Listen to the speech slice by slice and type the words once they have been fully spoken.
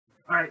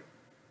Alright,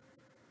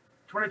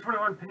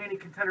 2021 Panini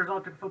Contenders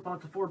Optic Football.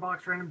 It's a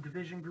 4-box random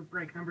division group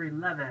break number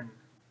 11.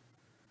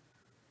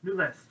 New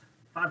list,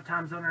 5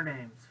 times owner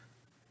names.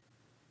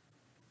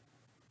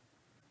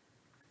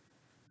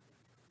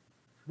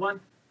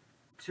 1,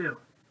 2,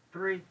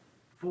 3,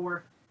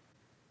 4,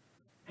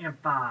 and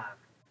 5.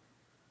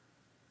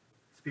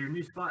 This will be your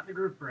new spot in the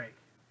group break.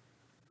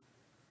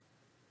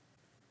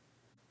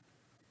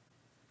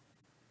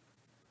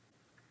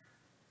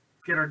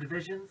 Let's get our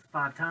divisions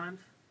 5 times.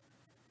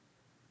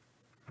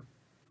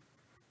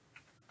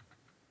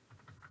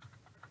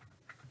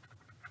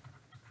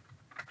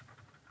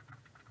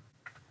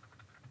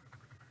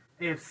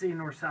 AFC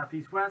North, South,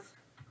 East, West.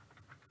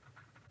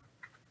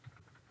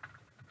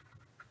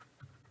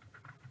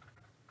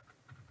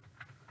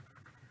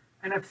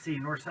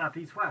 NFC North, South,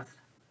 East, West.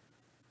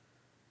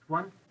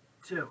 1,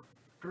 2,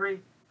 3,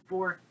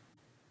 4,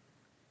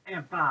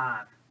 and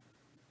 5.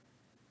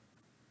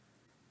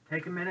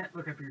 Take a minute,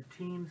 look up your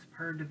teams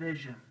per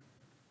division.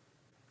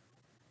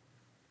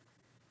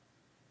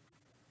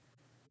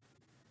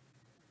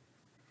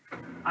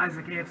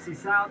 Isaac, AFC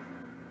South.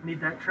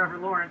 Need that Trevor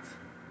Lawrence.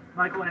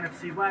 Michael,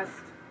 NFC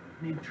West.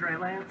 Need Trey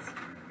Lance.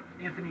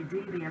 Anthony D,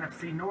 the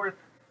NFC North.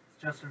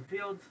 It's Justin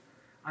Fields.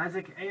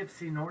 Isaac,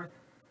 AFC North.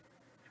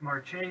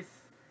 Jamar Chase.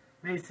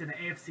 Mason,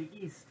 AFC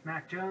East.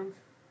 Mac Jones.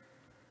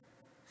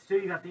 Stu,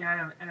 you got the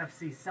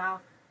NFC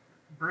South.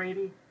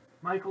 Brady.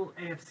 Michael,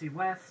 AFC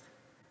West.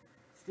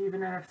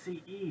 Steven,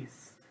 NFC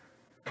East.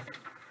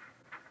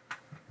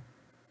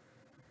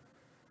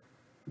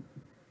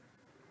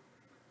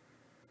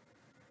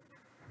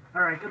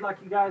 Alright, good luck,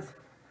 you guys.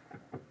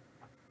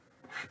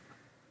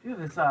 Do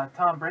this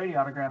Tom Brady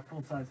autograph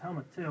full-size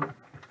helmet, too.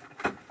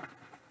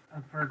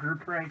 For a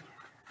group break.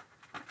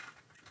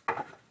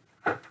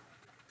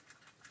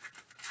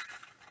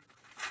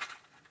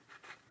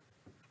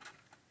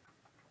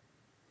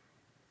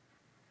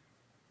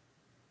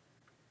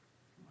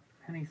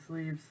 Penny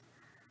sleeves.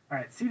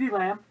 Alright, CeeDee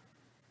Lamb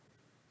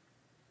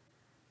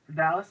for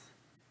Dallas.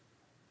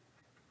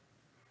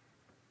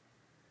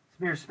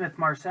 Samir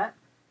Smith-Marset.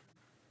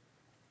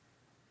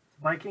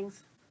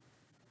 Vikings.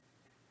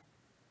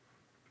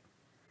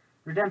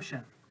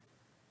 Redemption.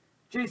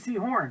 J.C.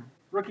 Horn,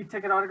 rookie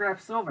ticket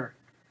autograph silver.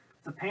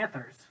 It's the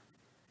Panthers.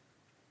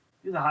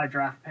 He's a high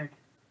draft pick.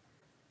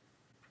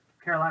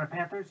 Carolina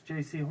Panthers,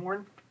 J.C.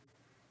 Horn.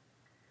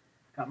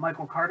 Got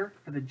Michael Carter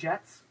for the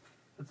Jets.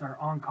 That's our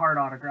on-card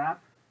autograph.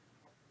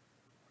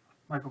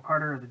 Michael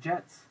Carter of the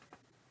Jets.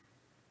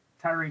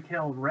 Tyreek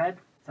Hill, red.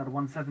 It's out of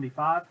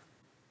 175.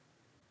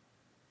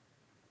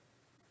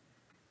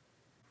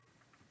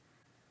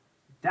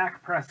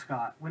 Dak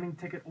Prescott, winning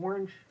ticket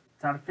orange.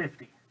 It's out of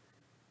 50.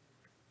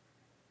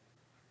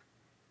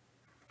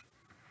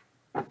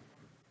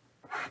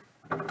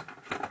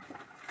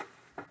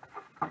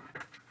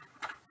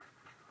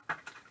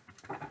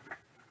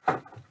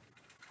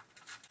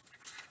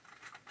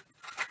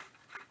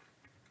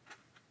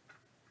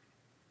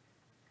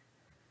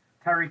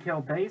 Tyreek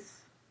Hill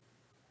base.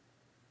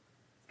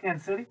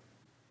 Kansas City.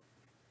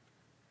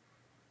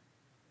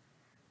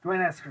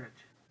 Dwayne Eskridge.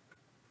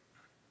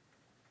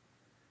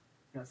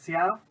 Got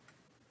Seattle.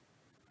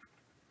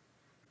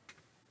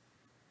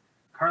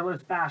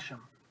 Carlos Basham.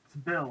 It's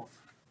Bills.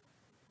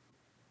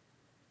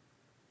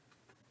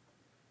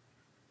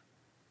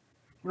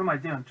 What am I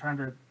doing? Trying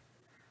to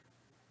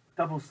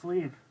double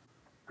sleeve.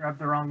 Grab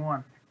the wrong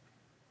one.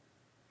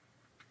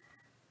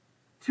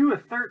 2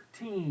 of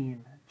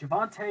 13.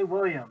 Javonte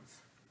Williams.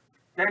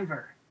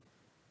 Denver.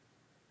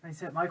 Nice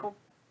hit, Michael.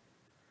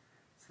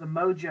 It's the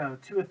Mojo.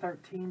 2 of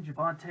 13.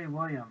 Javonte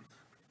Williams.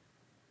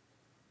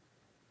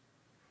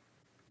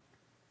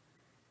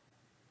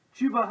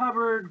 Chuba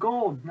Hubbard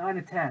gold. 9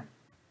 of 10.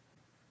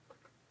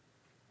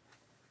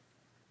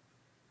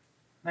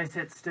 Nice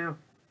hit, Stu.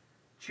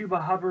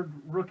 Chuba Hubbard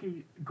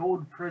rookie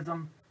gold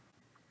prism.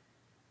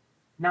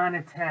 9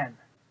 of 10.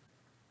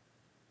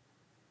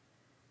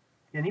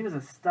 And he was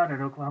a stud at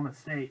Oklahoma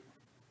State.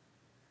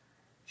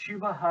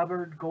 Chuba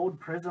Hubbard gold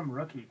prism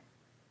rookie.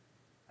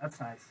 That's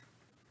nice.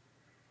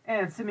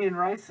 And Simeon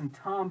Rice and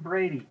Tom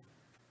Brady.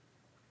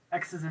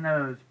 X's and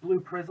O's.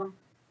 Blue prism.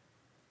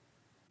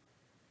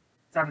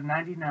 It's out of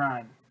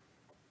 99.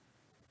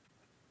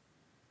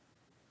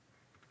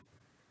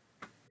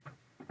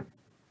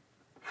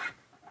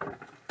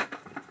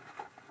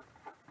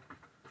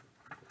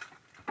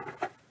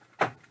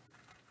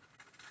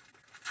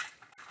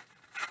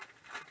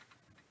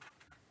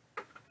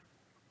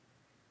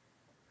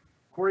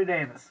 Corey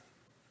Davis.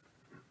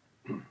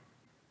 It's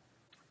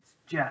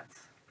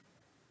Jets.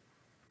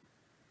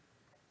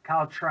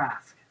 Kyle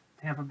Trask.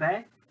 Tampa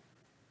Bay.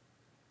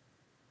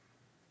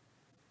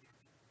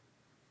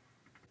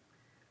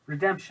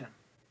 Redemption.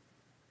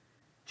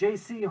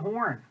 J.C.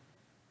 Horn.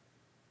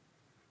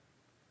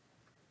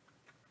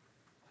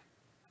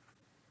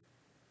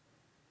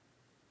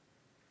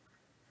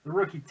 The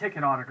rookie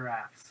ticket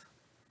autographs.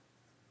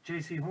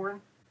 J.C.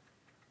 Horn.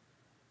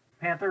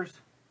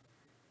 Panthers.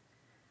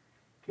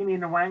 Kini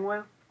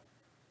Nwangwu.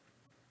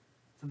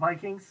 It's the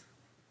Vikings.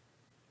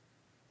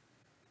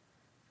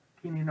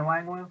 Keenan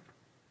Nwangwu.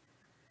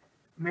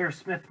 Amir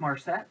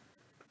Smith-Marset.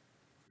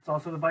 It's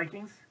also the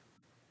Vikings.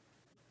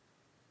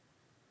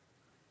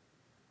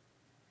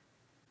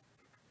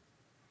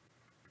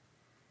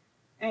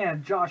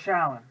 And Josh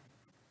Allen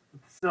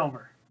with the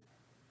silver.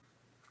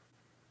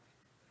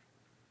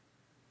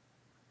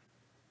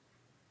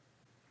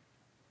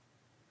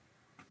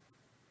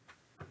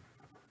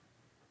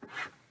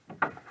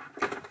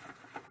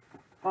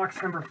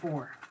 Box number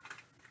 4.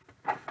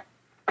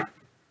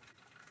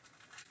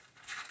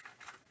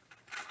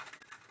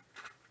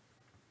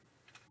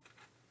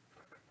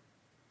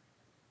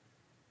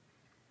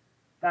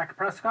 Dak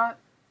Prescott.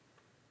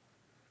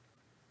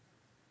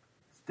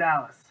 It's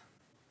Dallas.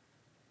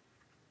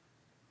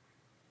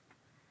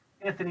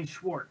 Anthony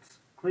Schwartz,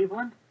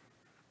 Cleveland.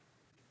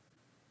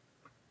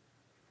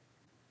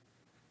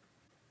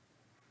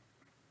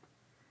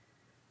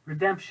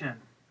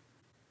 Redemption.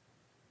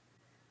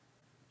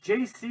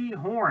 J.C.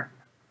 Horn.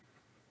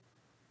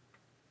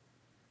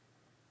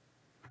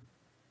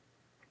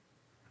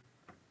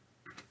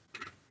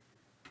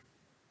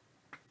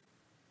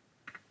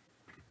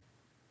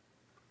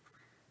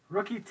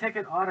 Rookie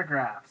ticket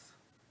autographs.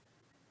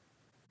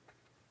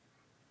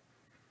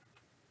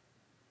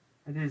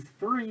 It is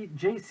 3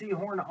 J.C.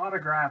 Horn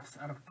autographs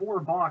out of 4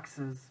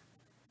 boxes,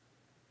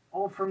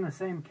 all from the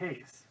same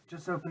case.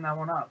 Just open that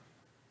one up.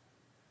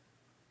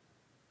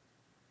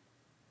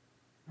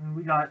 And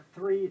we got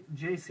 3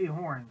 J.C.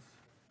 Horns.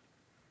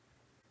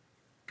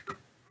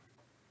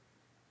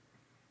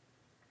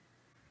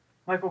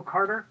 Michael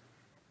Carter,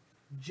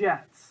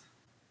 Jets.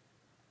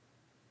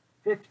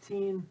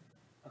 15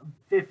 of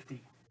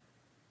 50.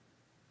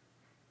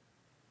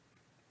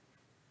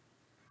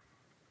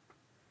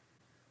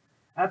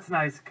 That's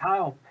nice.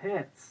 Kyle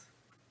Pitts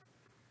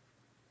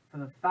for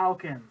the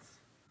Falcons.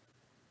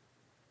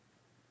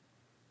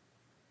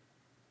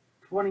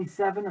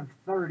 27 of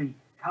 30.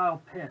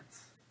 Kyle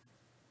Pitts.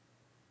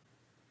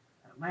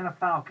 Atlanta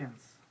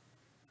Falcons.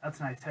 That's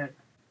a nice hit.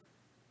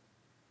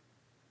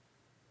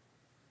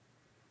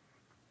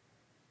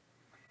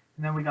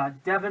 And then we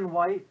got Devin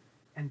White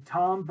and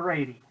Tom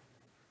Brady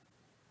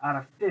out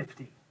of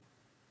 50.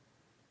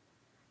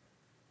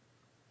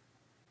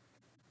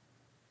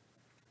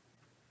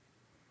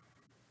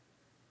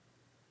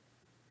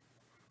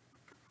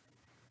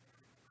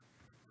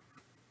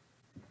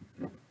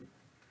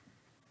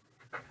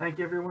 Thank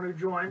you everyone who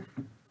joined.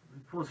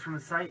 Pulls from the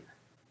site.